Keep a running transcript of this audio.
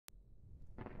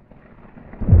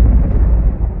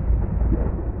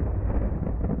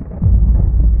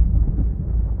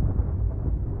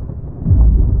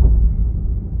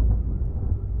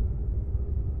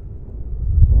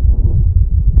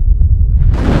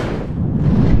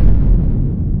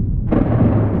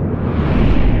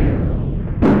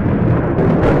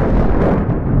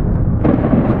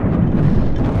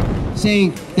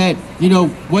saying that, you know,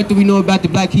 what do we know about the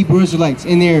black Hebrew Israelites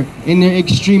and their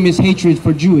extremist hatred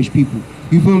for Jewish people?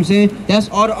 You feel what I'm saying? That's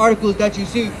all the articles that you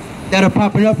see that are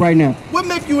popping up right now. What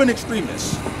makes you an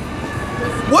extremist?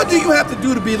 What do you have to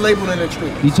do to be labeled an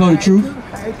extremist? You told the truth?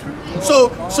 So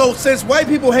since white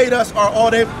people hate us,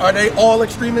 are they all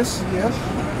extremists? Yes.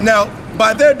 Now,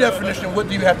 by their definition, what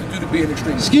do you have to do to be an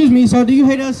extremist? Excuse me, so do you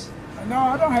hate us? No,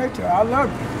 I don't hate you. I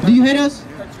love you. Do you hate us?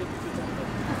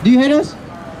 Do you hate us?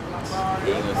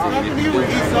 He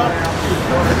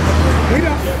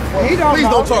don't Please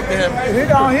don't talk to him.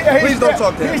 Please don't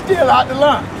talk to him. He's still out to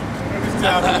lunch. He's still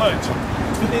out to lunch.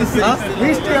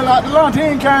 He's still out to lunch. He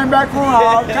ain't came back from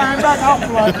off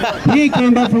lunch. He ain't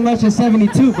came back from lunch in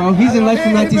 72, bro. He's in lunch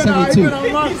from 1972. He been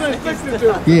on lunch since 62.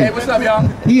 Yeah. Hey, what's up, y'all?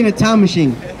 He in a time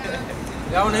machine.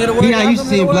 Y'all want to hear the word? He not used to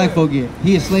seeing black folk yet.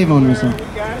 He a slave owner or something.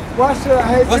 What's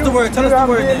the word? Tell us the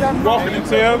word. Walking and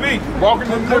tell me. Walking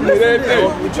the liberty every day.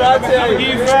 We try to tell I'm gonna give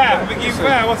you five. I'm gonna give you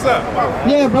five. What's up?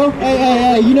 Yeah, bro.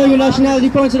 Hey, you know your nationality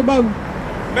according to the Bible?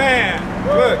 Man,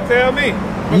 look, tell me.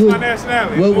 What's my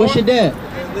nationality? What's your dad?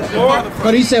 Moor?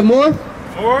 Oh, you said Moor?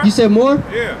 Moor? You said Moor?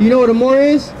 Yeah. You know what a Moor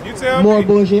is? You tell More me.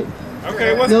 bullshit.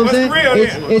 Okay, what's You know what the I'm real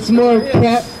saying? then? It's more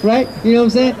crap, right? You know what I'm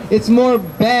saying? It's more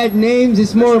bad names.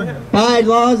 It's more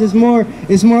bylaws. It's more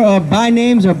by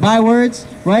names or by words,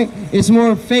 right? It's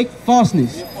more fake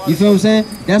falseness. You feel what I'm saying?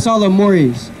 That's all a Moor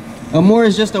is. A Moor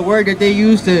is just a word that they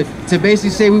use to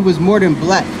basically say we was more than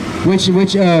black, which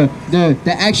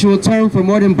the actual term for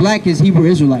more than black is Hebrew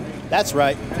Israelite. That's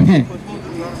right.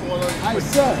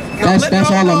 That's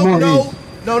all a Moor is.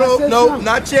 No,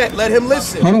 not yet. Let him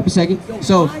listen. Hold up a second.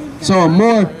 So a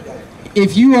Moor,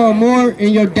 if you are a Moor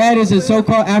and your dad is a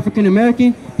so-called African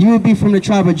American, you would be from the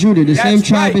tribe of Judah, the same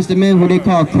tribe as the man who they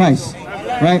call Christ,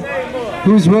 right?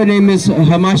 Whose real name is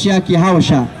Hamashiach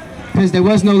Yahawashah, because there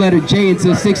was no letter J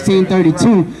until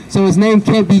 1632, so his name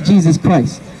can't be Jesus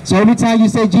Christ. So every time you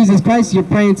say Jesus Christ, you're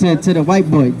praying to the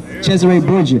white boy, Cesare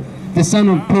Borgia, the son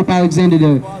of Pope Alexander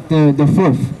the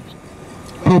Fourth,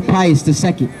 Pope Pius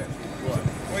II.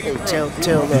 Tell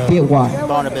Get why.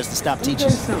 Barnabas to stop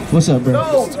teaching. What's up, bro?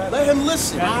 No, let him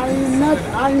listen. I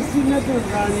ain't see nothing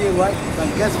around here, right? But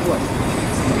guess what?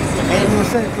 Ain't no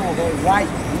sense no white,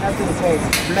 nothing called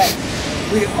black.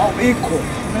 We are equal.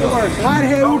 How the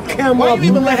hell you come Why up you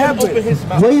even let him with open his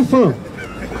mouth? Where you from?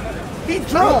 He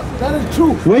drunk. That is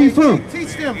true. Where you from?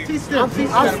 Teach them.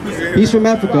 He's from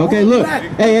Africa. Okay, look.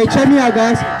 Hey, check me out,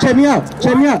 guys. Check me out.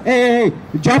 Hey.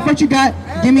 Drop what you got.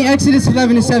 Give me Exodus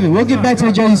 11:7. We'll get back to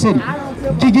the Jersey City.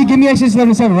 Give me Exodus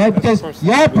 11:7, right? Because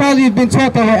y'all probably have been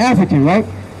taught that we're African, right?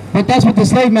 But that's what the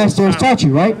slave master has taught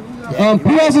you, right?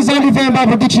 Who else is on the Van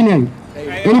Bible Dictionary?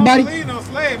 Anybody? I don't believe no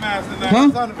slave master. Huh? I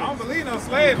don't believe no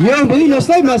slave master. You don't believe no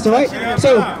slave master, right?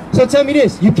 So tell me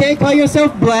this. You can't call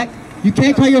yourself black. You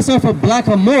can't call yourself a black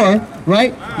or Moor,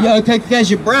 right? Yeah, okay, because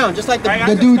you're brown, just like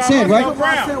the dude said, right?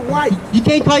 You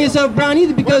can't call yourself brown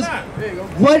either because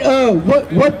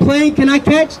what plane can I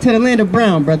catch to the land of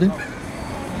brown, brother?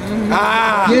 You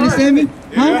understand me?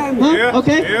 Huh?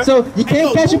 Okay. So you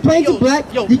can't catch a plane to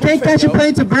black, you can't catch a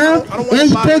plane to brown, and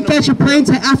you can't catch a plane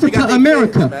to Africa,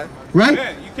 America, right?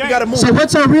 So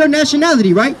what's our real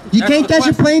nationality, right? You can't catch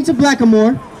a plane to black or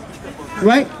Moor,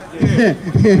 right? You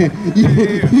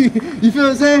feel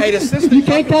what I'm saying? Hey, you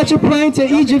can't catch a plane to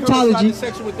Egyptology. You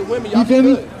feel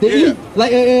me?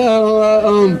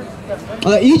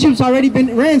 Egypt's already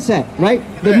been ransacked, right?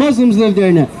 The Muslims live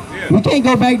there now. We can't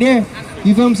go back there.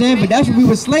 You feel what I'm saying? But that's where we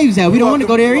were slaves at. We don't want to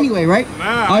go there anyway, right?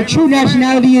 Our true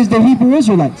nationality is the Hebrew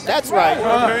Israelites. That's right.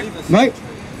 Right?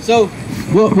 So,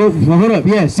 well, hold up.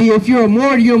 Yeah, see, if you're a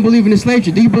Moor, you don't believe in the slave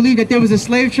trade. Do you believe that there was a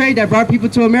slave trade that brought people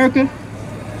to America?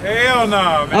 Hell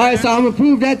no, man. All right, so I'm gonna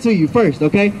prove that to you first,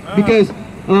 okay? Because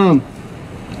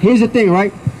here's the thing,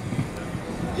 right?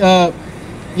 Yeah,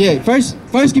 first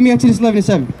give me Exodus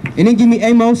 11:7, and then give me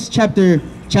Amos chapter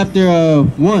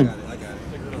 1.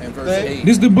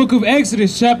 This is the book of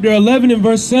Exodus, chapter 11 and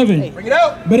verse 7. Bring it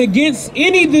out. But against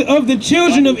any of the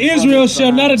children of Israel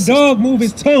shall not a dog move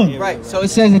his tongue. Right, so it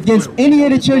says, against any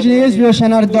of the children of Israel shall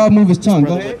not a dog move his tongue.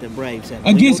 Go ahead.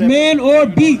 Against man or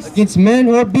beast. Against man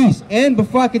or beast. And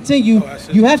before I continue,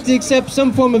 you have to accept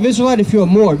some form of Israelite if you're a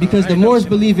Moor, because the Moors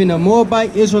believe in a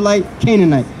Moabite, Israelite,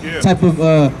 Canaanite type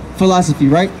of philosophy,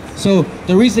 right? So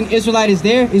the reason Israelite is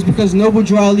there is because Noble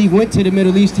Drew Ali went to the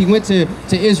Middle East, he went to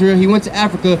Israel, he went to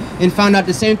Africa, and found out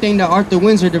the same thing that Arthur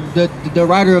Windsor, the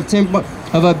writer of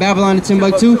Babylon and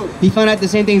Timbuktu, he found out the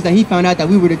same things that he found out, that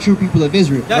we were the true people of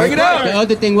Israel. Right? The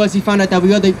other thing was he found out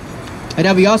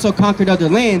that we also conquered other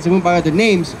lands and went by other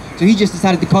names, so he just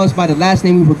decided to call us by the last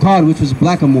name we were called, which was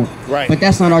Blackamoor. Right. But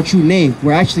that's not our true name.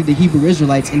 We're actually the Hebrew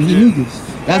Israelites, and he knew this.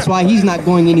 That's why he's not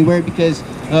going anywhere, because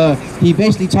he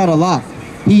basically taught a lie.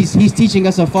 He's teaching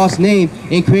us a false name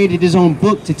and created his own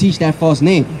book to teach that false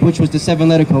name, which was the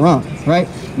 7-letter Quran, right?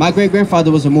 My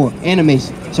great-grandfather was a Moor and a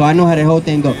Mason, so I know how that whole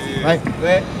thing goes, right?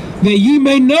 That you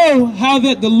may know how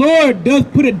that the Lord does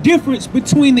put a difference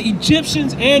between the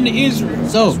Egyptians and the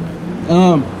Israelites. So,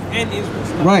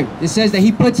 right, it says that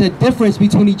he puts a difference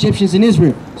between Egyptians and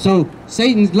Israel. So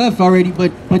Satan's left already,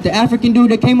 but the African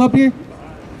dude that came up here,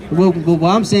 well,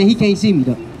 I'm saying he can't see me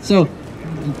though. So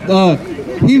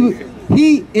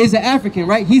he is an African,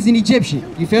 right? He's an Egyptian.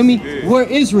 You feel me? We're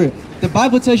Israel. The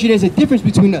Bible tells you there's a difference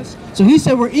between us. So he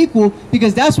said we're equal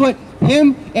because that's what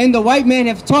him and the white man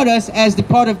have taught us as the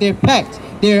part of their pact,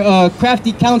 their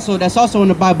crafty counsel that's also in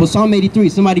the Bible, Psalm 83.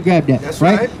 Somebody grab that, that's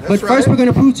right? But first we're going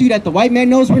to prove to you that the white man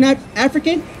knows we're not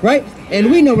African, right? And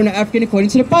we know we're not African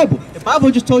according to the Bible. The Bible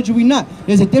just told you we're not.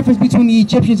 There's a difference between the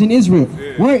Egyptians and Israel.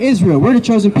 We're Israel. We're the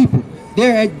chosen people.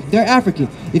 They're African.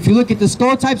 If you look at the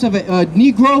skull types of a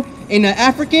Negro and an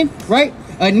African, right?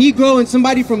 A Negro and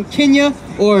somebody from Kenya,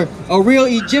 or a real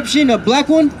Egyptian, a black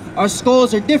one, our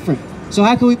skulls are different. So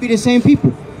how can we be the same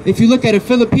people? If you look at a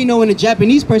Filipino and a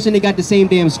Japanese person, they got the same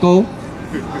damn skull,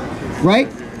 right?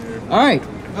 All right,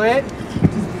 go ahead.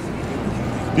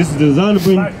 This is the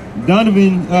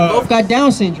Donovan Both got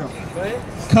Down syndrome.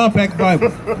 Compact Bible.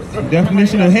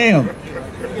 Definition of Ham: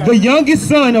 the youngest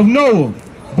son of Noah,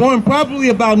 born probably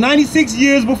about 96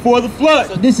 years before the flood.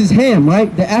 So this is Ham,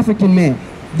 right? The African man.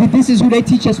 This is who they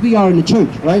teach us we are in the church,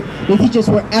 right? They teach us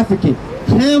we're African.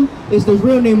 Ham is the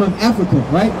real name of Africa,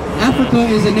 right? Africa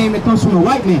is a name that comes from a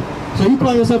white man. So you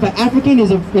call yourself an African you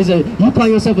call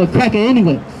yourself a cracker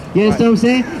anyway. You understand what I'm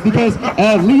saying? Because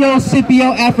Leo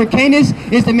Scipio Africanus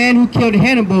is the man who killed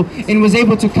Hannibal and was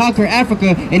able to conquer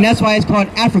Africa, and that's why it's called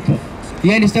Africa.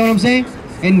 You understand what I'm saying?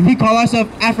 And we call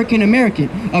ourselves African American.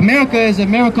 America is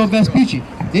America Vespucci.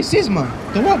 This is mine.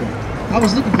 The water. I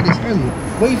was looking for this earlier.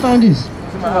 Where you found this?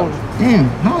 Damn.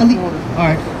 How I leave? All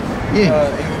right. Yeah.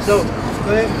 So.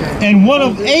 And one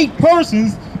of 8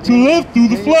 persons to live through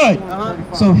the flood.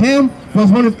 So Ham was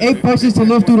one of 8 persons to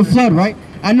live through the flood, right?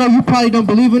 I know you probably don't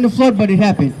believe in the flood, but it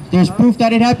happened. There's proof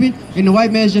that it happened, and the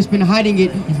white man's just been hiding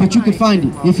it, but you can find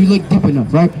it if you look deep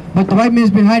enough, right? But the white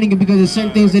man's been hiding it because there's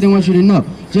certain things they don't want you to know.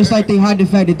 Just like they hide the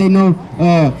fact that they know,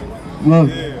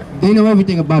 they know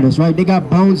everything about us, right? They got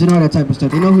bones and all that type of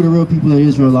stuff. They know who the real people of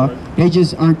Israel are. They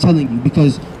just aren't telling you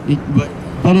because,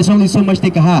 but it's only so much they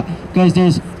can hide. Because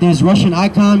there's Russian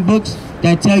icon books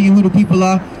that tell you who the people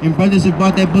are, and brothers have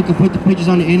bought that book and put the pictures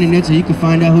on the internet so you can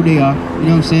find out who they are. You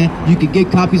know what I'm saying? You can get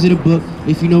copies of the book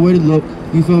if you know where to look.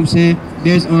 You feel what I'm saying?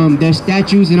 There's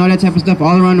statues and all that type of stuff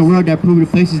all around the world that prove the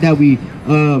places that we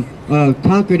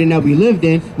conquered and that we lived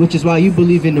in, which is why you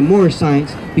believe in the Moorish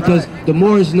science, because the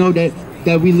Moors know that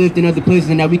we lived in other places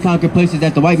and that we conquered places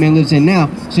that the white man lives in now,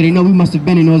 so they know we must have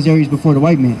been in those areas before the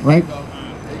white man, right?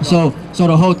 So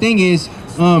the whole thing is,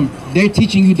 they're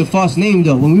teaching you the false name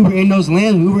though. When we were in those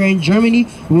lands, when we were in Germany,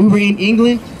 when we were in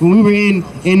England, when we were in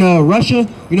Russia,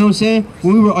 you know what I'm saying?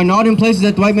 When we were in all them places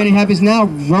that the white man inhabits now,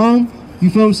 Rome, you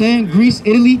feel what I'm saying? Greece,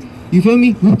 Italy, you feel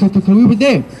me? We were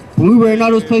there. When we were in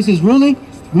all those places ruling,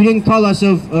 we didn't call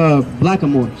ourselves black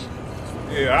Moors.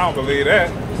 Yeah, I don't believe that.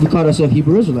 We called ourselves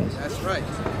Hebrew Israelites. That's right.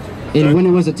 And when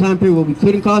it was a time period where we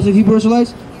couldn't call ourselves Hebrew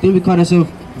Israelites, then we called ourselves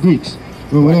Greeks,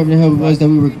 or whatever the hell it was that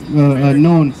we were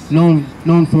known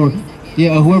for.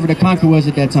 Yeah, whoever the conqueror was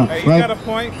at that time, hey, you right? got a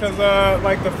point, because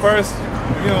like the first,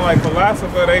 like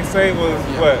philosopher they say was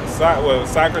what,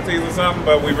 Socrates or something,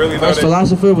 but we really know First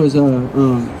philosopher was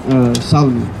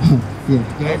Solomon. Yeah.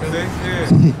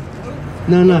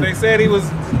 No. They said he was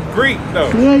Greek though.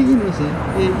 Yeah, you know what I'm saying.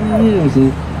 Yeah, you know what I'm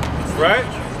saying. Right?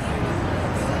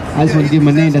 I just want to give him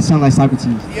a name that sounds like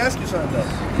Socrates. He asked you something though.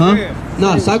 Huh? Yeah.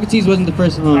 No, Socrates wasn't the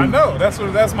first. I know.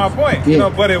 That's my point. Yeah.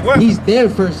 But it wasn't. He's their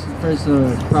first But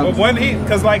prophet. when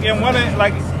because like in one of,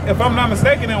 like, if I'm not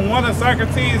mistaken, in one of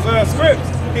Socrates' scripts,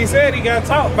 he said he got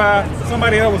taught by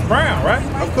somebody that was brown, right?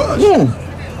 Of course. Yeah.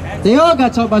 They all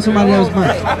got taught by somebody else, bro.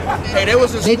 Hey, there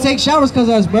was a They take showers because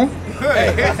of us, bro.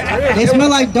 They smell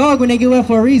like dog when they get wet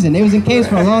for a reason. They was in caves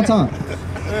for a long time.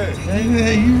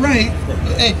 Hey, you right.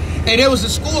 Hey, there was a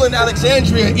school in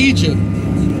Alexandria, Egypt,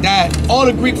 that all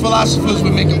the Greek philosophers were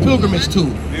making pilgrimage to.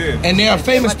 Yeah. And there are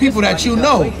famous people that you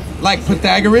know, like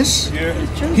Pythagoras. Yeah.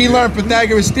 He learned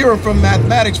Pythagoras' theorem from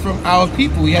mathematics from our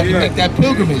people. He had to make that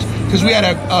pilgrimage because we had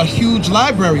a huge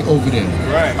library over there.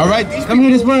 Right. All right. Come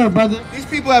hear this word, brother. These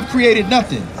people have created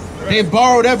nothing. They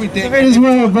borrowed everything. Come hear this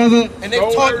word, brother. And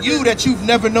they've taught you that you've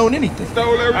never known anything.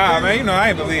 Stole everything. Ah, man, I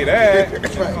ain't believe that.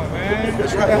 That's right. Come on, man.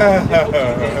 That's right.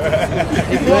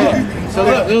 So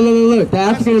look. The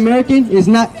African American is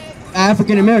not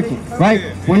African American, right?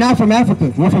 We're not from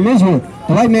Africa. We're from Israel.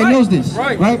 The white man knows this,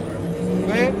 right? Go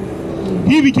ahead.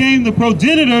 He became the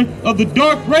progenitor of the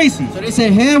dark races. So they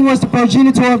said Ham was the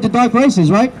progenitor of the dark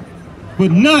races, right?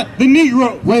 But not the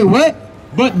Negro. Wait, what?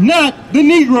 But not the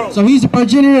Negro. So he's the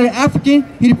progenitor of African.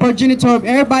 He's the progenitor of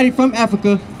everybody from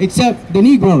Africa except the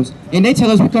Negroes. And they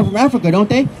tell us we come from Africa, don't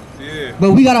they? Yeah.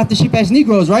 But we got off the ship as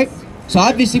Negroes, right? So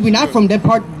obviously we're not from that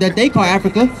part that they call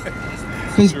Africa.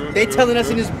 Because they telling us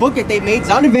in this book that they made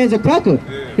Zondervan's a cracker.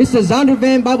 Yeah. This is a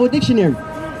Zondervan Bible Dictionary.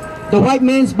 The white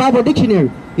man's Bible Dictionary.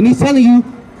 And he's telling you,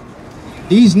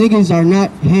 these niggas are not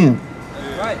Ham.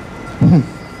 Right.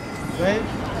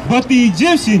 But the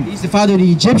Egyptian. He's the father of the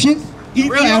Egyptians.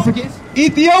 Real Africans.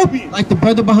 Ethiopian. Like the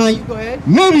brother behind you, go ahead.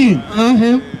 Libyan.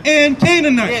 Him. And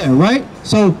Canaanite. Yeah, right?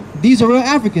 So these are real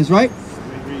Africans, right?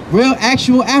 Real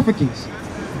actual Africans.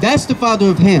 That's the father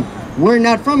of Ham. We're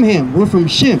not from Ham. We're from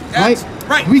Shem, right?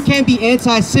 Right. We can't be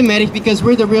anti-Semitic because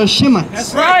we're the real Shemites.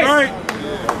 That's right.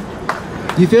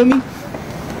 You feel me?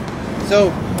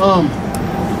 So,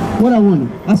 what I wanted.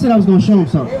 I said I was gonna show him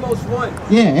something. Amos 1.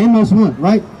 Yeah, Amos 1,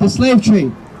 right? The slave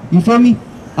trade. You feel me?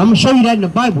 I'm gonna show you that in the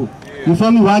Bible. You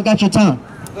feel me? Well, I got your time.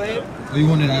 Go ahead. You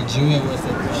wanted that Jew?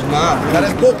 Nah,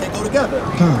 that's book. They go together.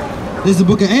 This is the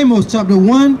book of Amos, chapter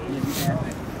 1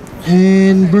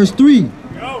 and verse 3.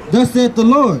 Thus saith the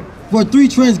Lord, for 3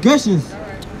 transgressions.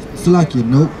 Salakia,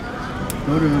 nope.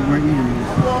 Go to where you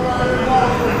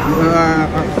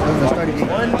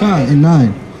and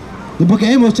 9. The book of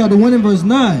Amos, chapter 1 and verse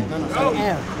 9.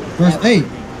 Verse 8.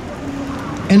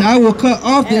 And I will cut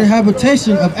off the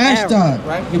habitation of Ashdod.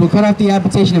 Right? He will cut off the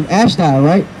habitation of Ashdod,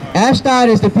 right? Ashdod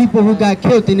is the people who got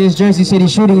killed in this Jersey City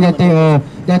shooting that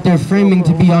they're framing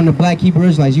to be on the black Hebrew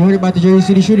Israelites. You heard about the Jersey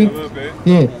City shooting?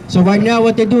 Yeah. So right now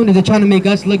what they're doing is they're trying to make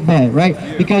us look bad, right?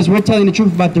 Because we're telling the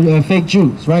truth about the fake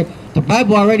Jews, right? The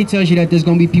Bible already tells you that there's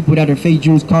going to be people that are fake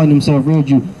Jews calling themselves real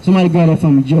Jews. Somebody grab that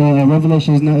from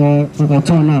Revelations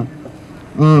 2:9.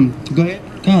 Go ahead.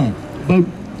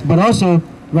 But also,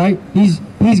 right, he's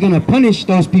going to punish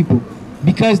those people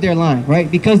because they're lying,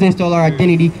 right? Because they stole our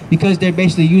identity, because they're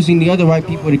basically using the other white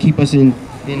people to keep us in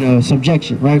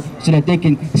subjection, right? So that they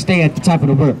can stay at the top of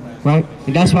the world, right?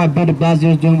 And that's why Bill de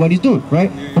Blasio is doing what he's doing,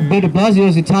 right? But Bill de Blasio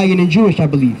is Italian and Jewish, I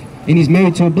believe, and he's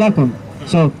married to a black woman.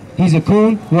 So he's a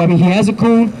coon. Well, I mean, he has a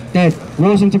coon that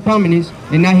rose him to prominence,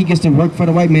 and now he gets to work for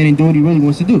the white man and do what he really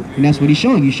wants to do. And that's what he's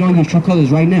showing. He's showing his true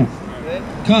colors right now.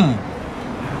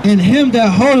 And him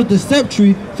that holdeth the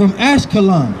sceptre from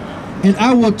Ashkelon, and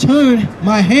I will turn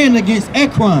my hand against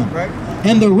Ekron,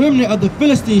 and the remnant of the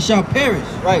Philistines shall perish.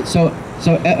 Right. So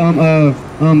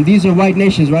these are white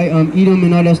nations, right? Edom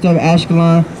and all that stuff.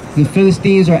 Ashkelon. The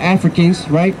Philistines are Africans,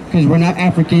 right? Because we're not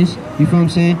Africans. You feel what I'm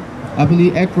saying? I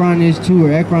believe Ekron is too,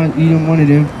 or Ekron, Edom, one of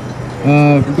them.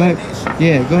 Go ahead.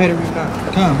 Yeah, go ahead and read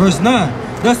that. Verse 9.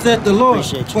 Thus saith the Lord,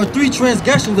 for 3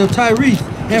 transgressions of Tyrese,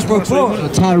 and for 4. So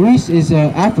Tyrese is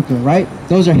Africa, right?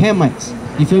 Those are Hamites.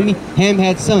 You feel me? Ham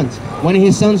had sons. One of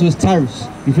his sons was Tyrus.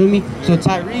 You feel me? So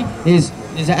Tyree is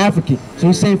an African. So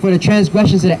he's saying for the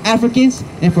transgressions of the Africans,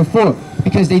 and for 4,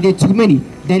 because they did too many.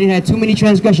 They didn't have too many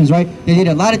transgressions, right? They did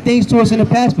a lot of things to us in the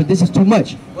past, but this is too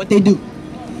much. What they do?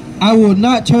 I will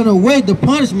not turn away the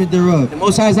punishment thereof. The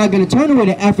Most High is not going to turn away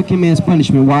the African man's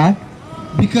punishment. Why?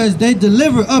 Because they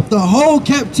delivered up the whole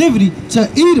captivity to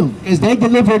Edom. Because they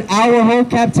delivered our whole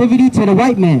captivity to the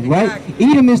white man, right?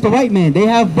 Edom is the white man. They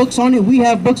have books on it. We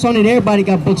have books on it. Everybody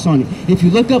got books on it. If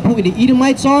you look up who the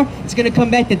Edomites are, it's going to come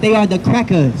back that they are the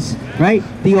crackers, right?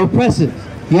 The oppressors.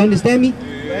 You understand me?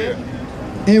 Yeah.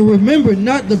 And remember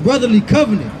not the brotherly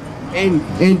covenant. And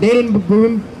they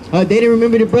didn't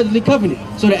remember the brotherly covenant.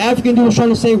 So the African dude was trying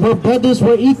to say we're brothers,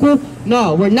 we're equal.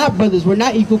 No, we're not brothers, we're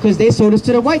not equal because they sold us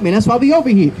to the white man. That's why we over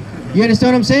here. You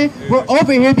understand what I'm saying? We're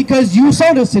over here because you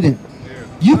sold us to them.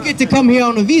 You get to come here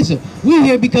on a visa. We're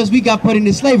here because we got put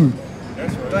into slavery.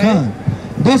 That's right.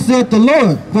 Thus saith the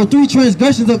Lord, for 3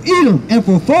 transgressions of Edom, and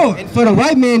for 4. And for the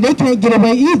white man, they can't get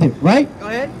away either, right? Go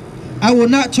ahead. I will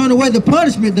not turn away the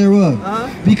punishment thereof,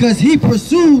 because he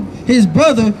pursued his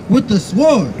brother with the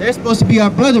sword. They're supposed to be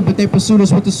our brother, but they pursued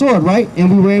us with the sword, right?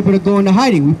 And we were able to go into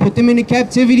hiding. We put them into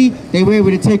captivity. They were able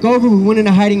to take over. We went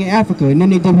into hiding in Africa. And then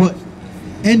they did what?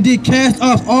 And did cast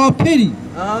off all pity.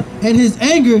 And his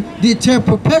anger did tear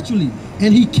perpetually.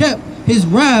 And he kept his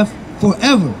wrath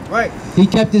forever. Right. He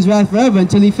kept his wrath forever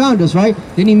until he found us, right?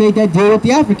 Then he made that deal with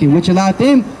the African, which allowed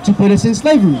them to put us in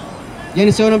slavery. You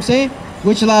understand what I'm saying?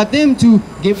 Which allowed them to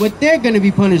get what they're going to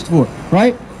be punished for,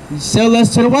 right? Sell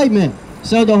us to the white man.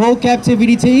 Sell the whole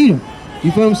captivity to Edom.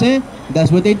 You feel what I'm saying?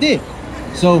 That's what they did.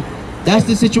 So that's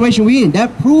the situation we in.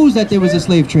 That proves that there was a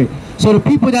slave trade. So the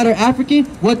people that are African,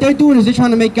 what they're doing is they're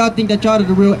trying to make y'all think that y'all are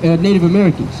the real Native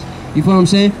Americans. You feel what I'm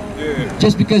saying? Yeah.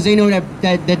 Just because they know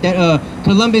that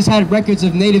Columbus had records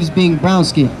of natives being brown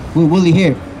skinned with woolly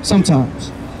hair.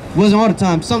 Sometimes. Wasn't all the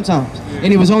time, sometimes.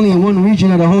 And it was only in one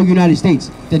region of the whole United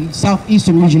States. The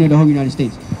southeastern region of the whole United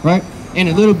States. Right? And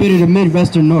a little bit of the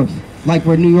Midwestern North. Like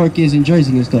where New York is and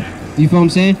Jersey and stuff. You feel what I'm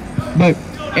saying? But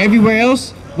everywhere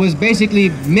else was basically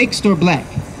mixed or black.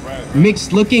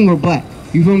 Mixed looking or black.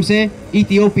 You feel what I'm saying?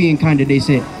 Ethiopian kind of, they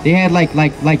said. They had like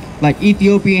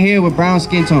Ethiopian hair with brown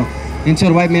skin tone until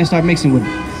the white man started mixing with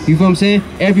it. You feel what I'm saying?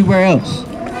 Everywhere else.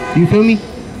 You feel me?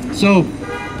 So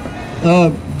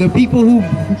the people who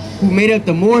made up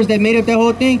the Moors that made up that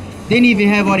whole thing didn't even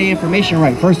have all the information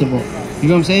right, first of all. You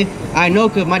know what I'm saying? I know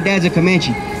because my dad's a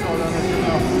Comanche.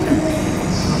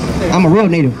 I'm a real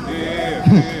native.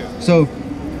 So,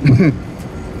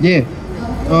 yeah.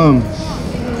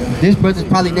 This brother's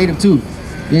probably native too.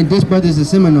 And this brother's a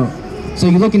Seminole. So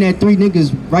you're looking at 3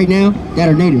 niggas right now that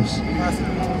are natives.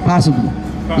 Possibly.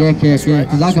 Yeah, because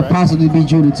I could possibly be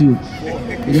Judah too.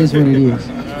 It is what it is.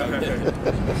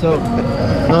 So,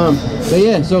 but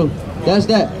yeah, so that's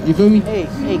that. You feel me?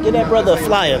 Hey, get that brother a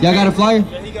flyer. Y'all got a flyer?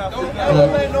 Don't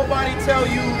let nobody tell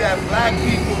you that black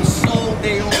people sold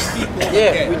their own people.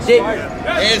 Yeah, we did.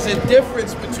 There's a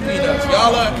difference between us.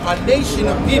 Y'all are a nation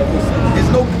of people. There's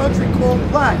no country called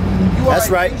black. You are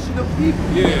a nation of people.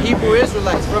 Hebrew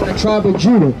Israelites from the tribe of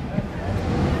Judah.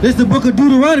 This is the book of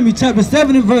Deuteronomy, chapter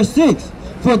 7 and verse 6.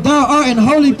 For thou art an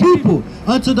holy people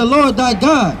unto the Lord thy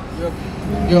God.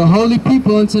 You're a holy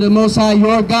people unto the Most High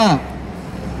your God.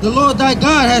 The Lord thy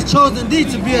God has chosen thee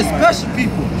to be a special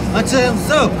people unto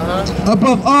himself,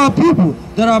 above all people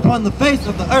that are upon the face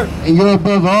of the earth. And you're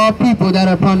above all people that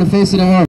are upon the face of the earth.